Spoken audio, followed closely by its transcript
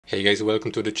Hey guys,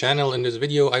 welcome to the channel. In this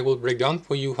video I will break down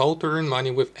for you how to earn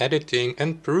money with editing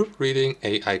and proofreading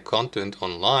AI content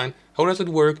online. How does it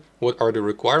work? What are the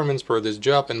requirements for this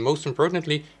job? And most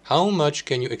importantly, how much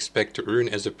can you expect to earn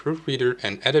as a proofreader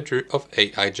and editor of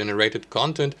AI generated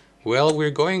content? Well,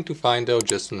 we're going to find out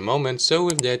just in a moment. So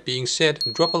with that being said,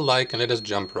 drop a like and let us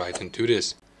jump right into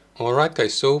this. Alright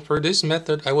guys, so for this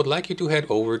method I would like you to head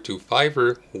over to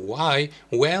Fiverr. Why?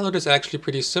 Well, it is actually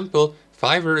pretty simple.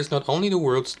 Fiverr is not only the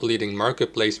world's leading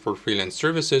marketplace for freelance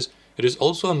services, it is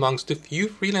also amongst the few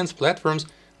freelance platforms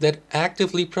that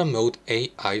actively promote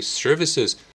AI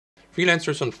services.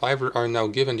 Freelancers on Fiverr are now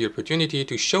given the opportunity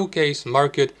to showcase,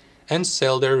 market, and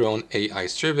sell their own AI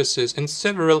services in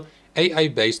several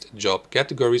AI-based job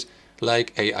categories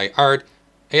like AI art,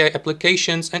 AI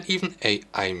applications, and even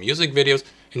AI music videos.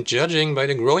 And judging by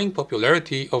the growing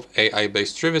popularity of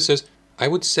AI-based services, I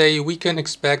would say we can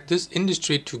expect this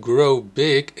industry to grow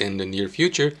big in the near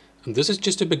future. And this is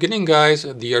just the beginning, guys.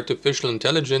 The artificial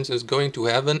intelligence is going to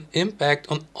have an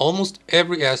impact on almost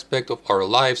every aspect of our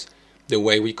lives. The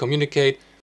way we communicate,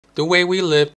 the way we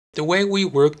live, the way we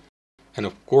work, and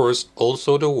of course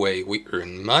also the way we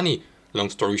earn money. Long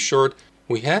story short,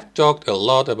 we have talked a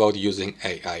lot about using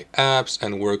AI apps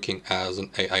and working as an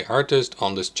AI artist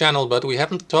on this channel, but we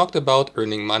haven't talked about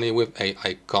earning money with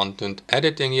AI content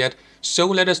editing yet. So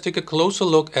let us take a closer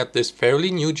look at this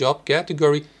fairly new job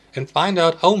category and find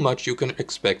out how much you can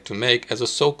expect to make as a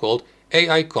so-called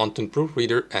AI content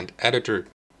proofreader and editor.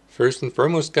 First and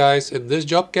foremost, guys, this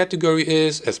job category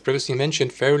is, as previously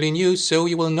mentioned, fairly new, so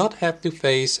you will not have to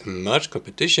face much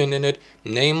competition in it,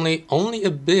 namely only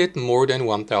a bit more than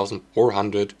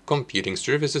 1,400 competing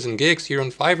services and gigs here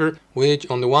on Fiverr, which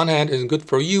on the one hand is good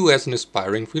for you as an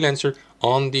aspiring freelancer.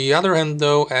 On the other hand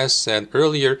though, as said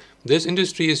earlier, this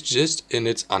industry is just in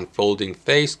its unfolding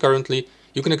phase currently.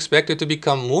 You can expect it to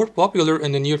become more popular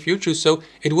in the near future, so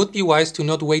it would be wise to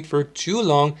not wait for too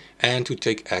long and to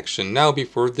take action now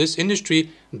before this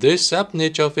industry, this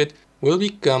sub-niche of it, will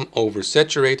become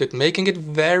oversaturated, making it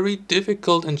very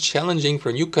difficult and challenging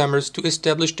for newcomers to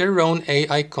establish their own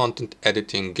AI content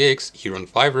editing gigs here on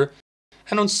Fiverr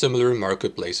and on similar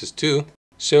marketplaces too.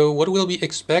 So what will be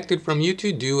expected from you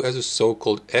to do as a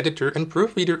so-called editor and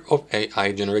proofreader of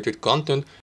AI generated content?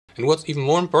 And what's even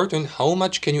more important, how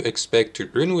much can you expect to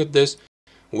earn with this?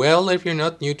 Well, if you're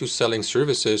not new to selling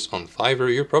services on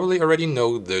Fiverr, you probably already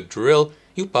know the drill.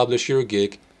 You publish your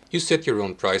gig, you set your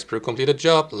own price per completed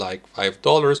job, like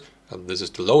 $5. This is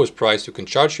the lowest price you can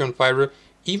charge here on Fiverr,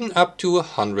 even up to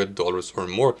 $100 or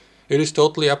more. It is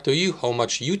totally up to you how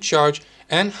much you charge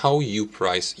and how you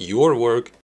price your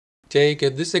work. Take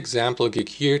this example gig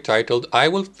here titled, I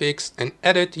will fix and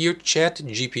edit your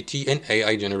ChatGPT and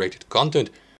AI generated content.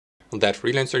 That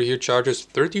freelancer here charges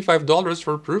 $35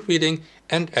 for proofreading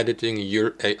and editing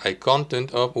your AI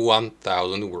content of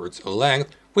 1,000 words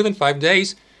length within 5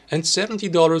 days, and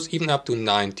 $70 even up to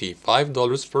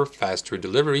 $95 for faster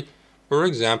delivery, for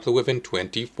example within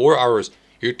 24 hours.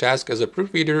 Your task as a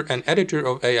proofreader and editor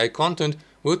of AI content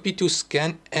would be to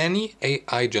scan any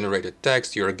AI generated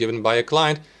text you are given by a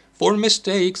client for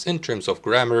mistakes in terms of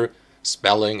grammar,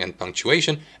 spelling and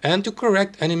punctuation, and to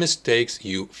correct any mistakes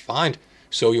you find.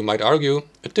 So you might argue,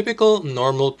 a typical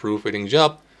normal proofreading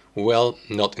job? Well,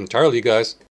 not entirely,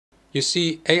 guys. You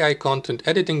see, AI content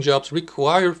editing jobs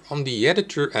require from the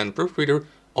editor and proofreader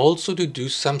also to do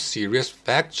some serious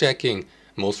fact-checking.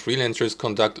 Most freelancers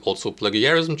conduct also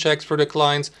plagiarism checks for their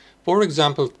clients, for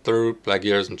example through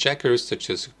plagiarism checkers such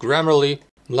as Grammarly.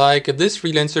 Like this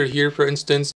freelancer here, for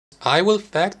instance, I will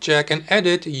fact-check and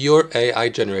edit your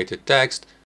AI-generated text.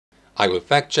 I will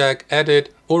fact-check,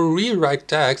 edit, or rewrite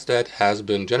text that has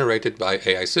been generated by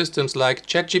AI systems like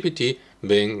ChatGPT,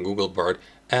 Bing, Google Bard,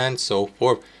 and so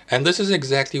forth. And this is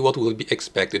exactly what will be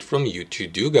expected from you to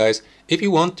do, guys, if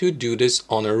you want to do this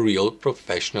on a real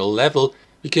professional level,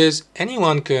 because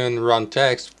anyone can run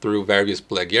text through various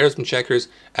plagiarism checkers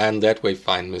and that way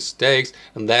find mistakes,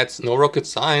 and that's no rocket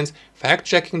science.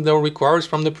 Fact-checking though requires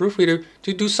from the proofreader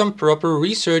to do some proper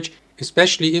research,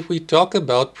 especially if we talk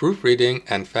about proofreading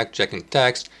and fact-checking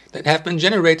text that have been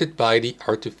generated by the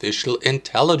artificial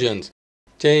intelligence.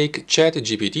 Take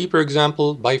ChatGPT, for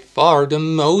example, by far the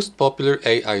most popular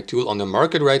AI tool on the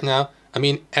market right now. I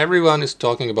mean, everyone is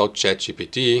talking about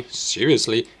ChatGPT,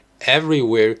 seriously,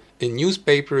 everywhere, in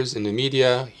newspapers, in the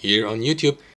media, here on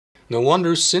YouTube. No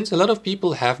wonder, since a lot of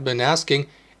people have been asking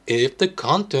if the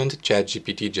content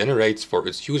ChatGPT generates for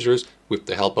its users with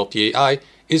the help of the AI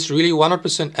is really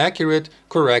 100% accurate,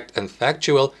 correct and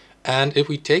factual. And if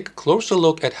we take a closer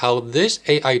look at how this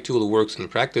AI tool works in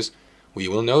practice, we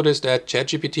will notice that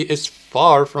ChatGPT is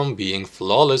far from being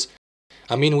flawless.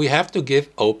 I mean, we have to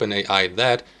give OpenAI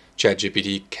that.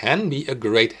 ChatGPT can be a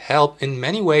great help in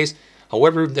many ways.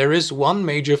 However, there is one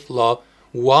major flaw,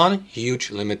 one huge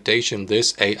limitation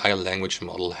this AI language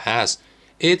model has.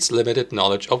 Its limited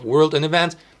knowledge of world and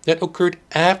events that occurred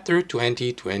after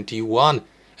 2021.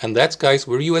 And that's, guys,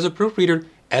 where you as a proofreader,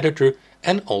 editor,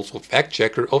 and also fact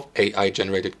checker of AI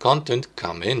generated content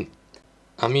come in.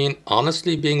 I mean,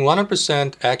 honestly, being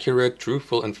 100% accurate,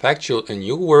 truthful, and factual in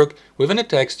your work within a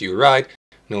text you write,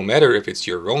 no matter if it's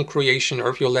your own creation or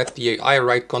if you let the AI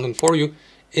write content for you,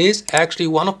 is actually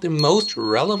one of the most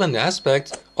relevant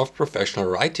aspects of professional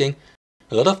writing.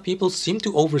 A lot of people seem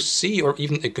to oversee or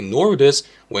even ignore this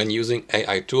when using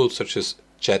AI tools such as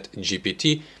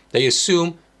ChatGPT. They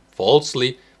assume,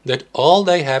 falsely, that all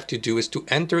they have to do is to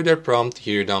enter their prompt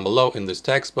here down below in this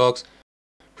text box,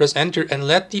 press enter, and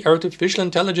let the artificial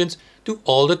intelligence do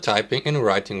all the typing and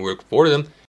writing work for them.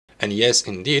 And yes,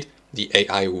 indeed, the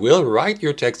AI will write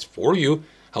your text for you.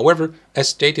 However, as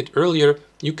stated earlier,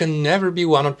 you can never be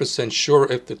 100%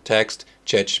 sure if the text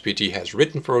ChatGPT has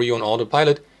written for you on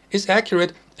autopilot is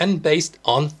accurate and based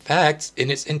on facts in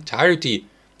its entirety.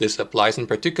 This applies in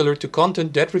particular to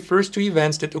content that refers to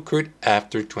events that occurred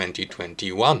after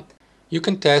 2021. You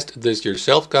can test this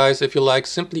yourself, guys, if you like.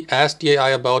 Simply ask the AI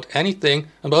about anything,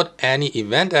 about any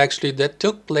event actually that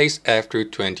took place after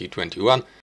 2021.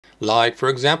 Like, for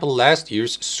example, last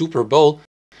year's Super Bowl,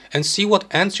 and see what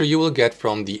answer you will get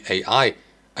from the AI.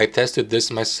 I tested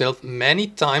this myself many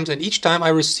times, and each time I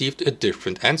received a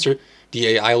different answer. The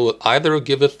AI will either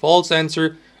give a false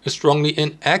answer, a strongly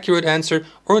inaccurate answer,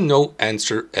 or no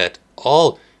answer at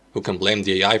all. Who can blame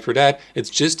the AI for that? It's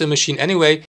just a machine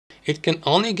anyway. It can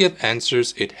only give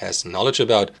answers it has knowledge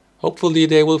about. Hopefully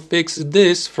they will fix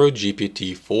this for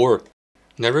GPT-4.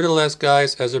 Nevertheless,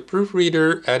 guys, as a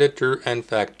proofreader, editor, and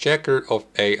fact checker of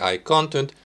AI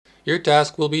content, your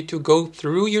task will be to go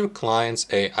through your client's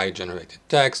AI generated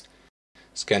text,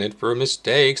 scan it for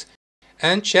mistakes,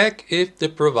 and check if the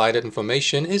provided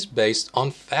information is based on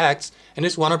facts and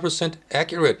is 100%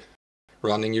 accurate.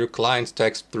 Running your client's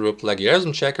text through a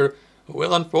plagiarism checker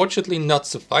will unfortunately not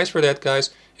suffice for that, guys.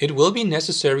 It will be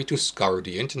necessary to scour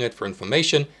the internet for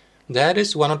information that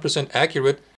is 100%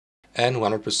 accurate and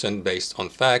 100% based on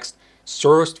facts,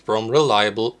 sourced from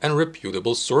reliable and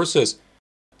reputable sources.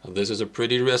 This is a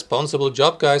pretty responsible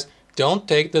job, guys. Don't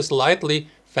take this lightly.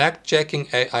 Fact-checking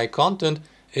AI content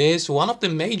is one of the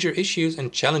major issues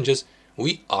and challenges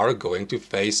we are going to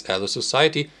face as a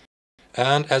society.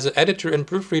 And as an editor and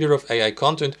proofreader of AI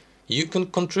content, you can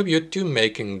contribute to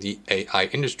making the AI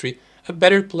industry a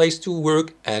better place to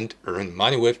work and earn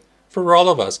money with for all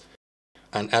of us.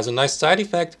 And as a nice side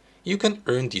effect, you can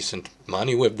earn decent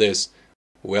money with this.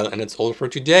 Well, and that's all for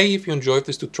today. If you enjoyed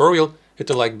this tutorial, hit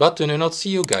the like button and I'll see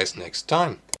you guys next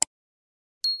time.